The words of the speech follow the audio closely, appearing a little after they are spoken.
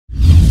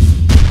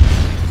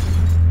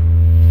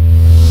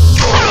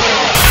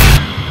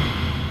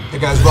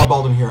guys, Rob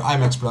Baldwin here,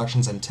 IMAX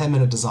Productions and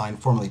 10-Minute Design,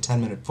 formerly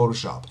 10-Minute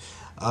Photoshop.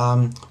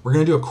 We're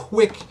going to do a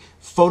quick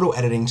photo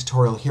editing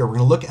tutorial here. We're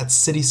going to look at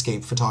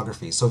cityscape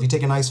photography. So if you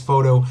take a nice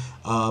photo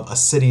of a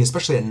city,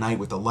 especially at night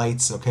with the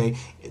lights, okay,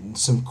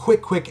 some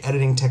quick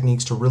editing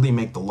techniques to really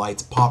make the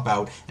lights pop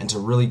out and to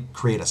really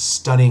create a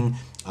stunning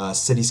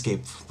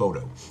cityscape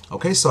photo.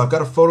 Okay, so I've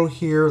got a photo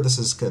here. This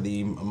is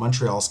the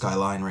Montreal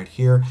skyline right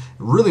here.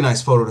 Really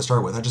nice photo to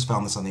start with. I just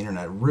found this on the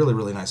internet.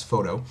 Really nice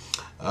photo.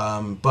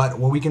 But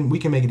we can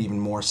make it even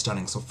more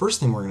stunning. So first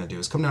thing we're going to do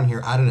is come down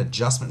here, add an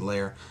adjustment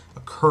layer, a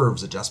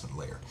curves adjustment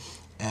layer,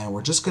 and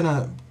we're just going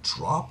to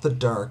drop the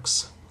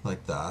darks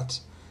like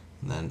that,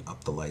 and then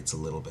up the lights a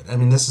little bit. I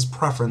mean, this is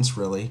preference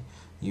really.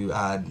 You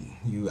add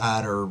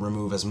or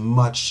remove as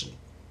much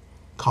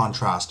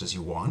contrast as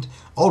you want.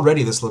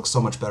 Already this looks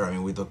so much better. I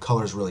mean, the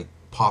colors really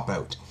pop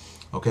out.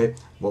 Okay,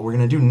 what we're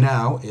going to do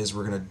now is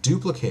we're going to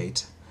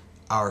duplicate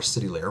our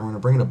city layer. We're going to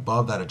bring it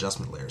above that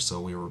adjustment layer.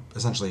 So we were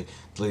essentially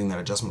deleting that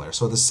adjustment layer.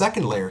 So the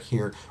second layer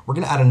here, we're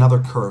going to add another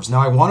curves. Now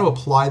I want to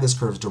apply this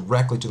curves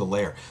directly to the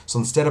layer. So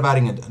instead of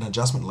adding an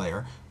adjustment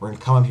layer, we're going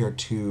to come up here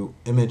to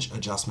image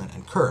adjustment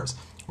and curves.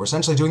 We're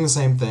essentially doing the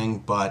same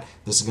thing, but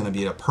this is going to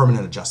be a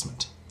permanent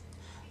adjustment.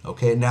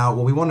 Okay, now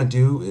what we want to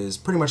do is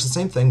pretty much the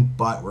same thing,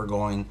 but we're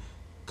going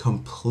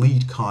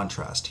complete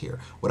contrast here.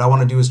 What I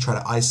want to do is try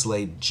to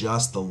isolate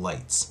just the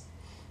lights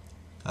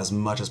as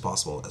much as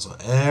possible. So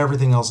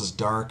everything else is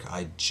dark.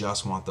 I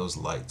just want those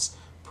lights.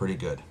 Pretty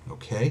good.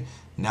 Okay,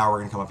 now we're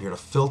going to come up here to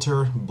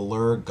filter,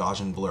 blur,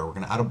 Gaussian blur. We're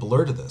going to add a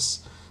blur to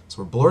this.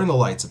 So we're blurring the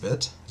lights a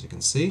bit, as you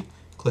can see.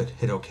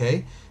 Hit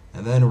OK,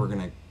 and then we're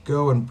going to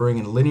go and bring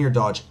in linear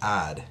dodge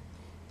add,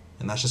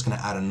 and that's just going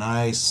to add a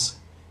nice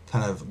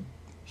kind of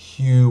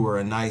hue or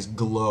a nice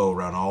glow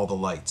around all the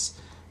lights.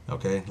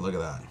 Okay, look at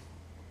that.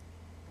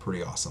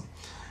 Pretty awesome.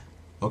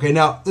 Okay,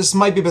 now this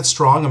might be a bit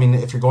strong. I mean,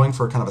 if you're going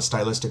for kind of a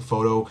stylistic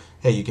photo,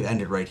 hey, you can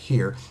end it right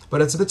here,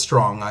 but it's a bit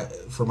strong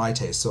for my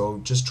taste. So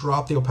just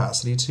drop the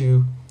opacity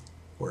to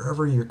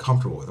wherever you're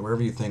comfortable with,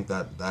 wherever you think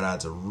that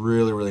adds a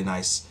really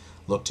nice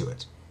look to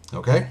it.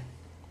 Okay?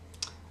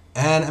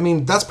 And I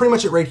mean, that's pretty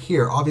much it right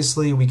here.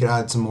 Obviously, we could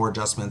add some more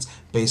adjustments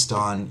based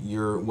on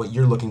what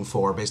you're looking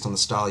for, based on the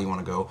style you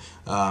want to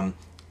go.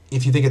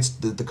 If you think it's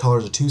the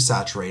colors are too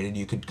saturated,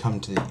 you could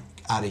come to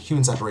add a hue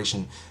and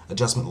saturation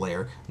adjustment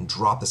layer and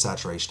drop the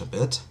saturation a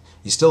bit.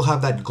 You still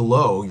have that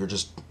glow, you're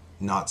just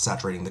not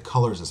saturating the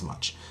colors as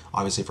much.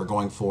 Obviously, if we're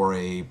going for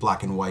a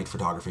black and white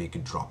photography, you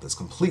could drop this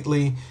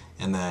completely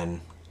and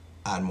then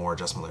add more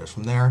adjustment layers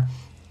from there.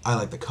 I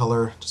like the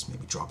color, just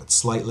maybe drop it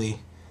slightly.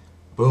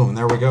 Boom,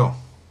 there we go.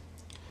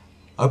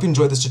 I hope you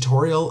enjoyed this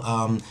tutorial.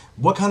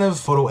 What kind of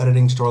photo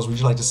editing tutorials would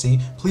you like to see?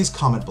 Please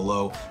comment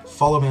below.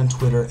 Follow me on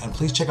Twitter, and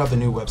please check out the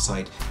new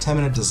website,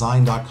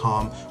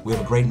 10minutedesign.com. We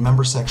have a great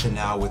member section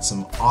now with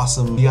some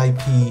awesome VIP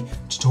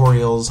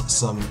tutorials,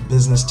 some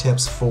business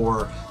tips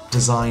for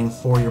design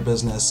for your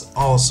business,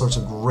 all sorts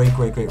of great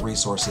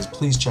resources.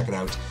 Please check it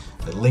out.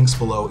 The link's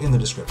below in the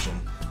description.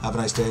 Have a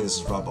nice day.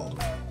 This is Rob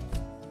Baldwin.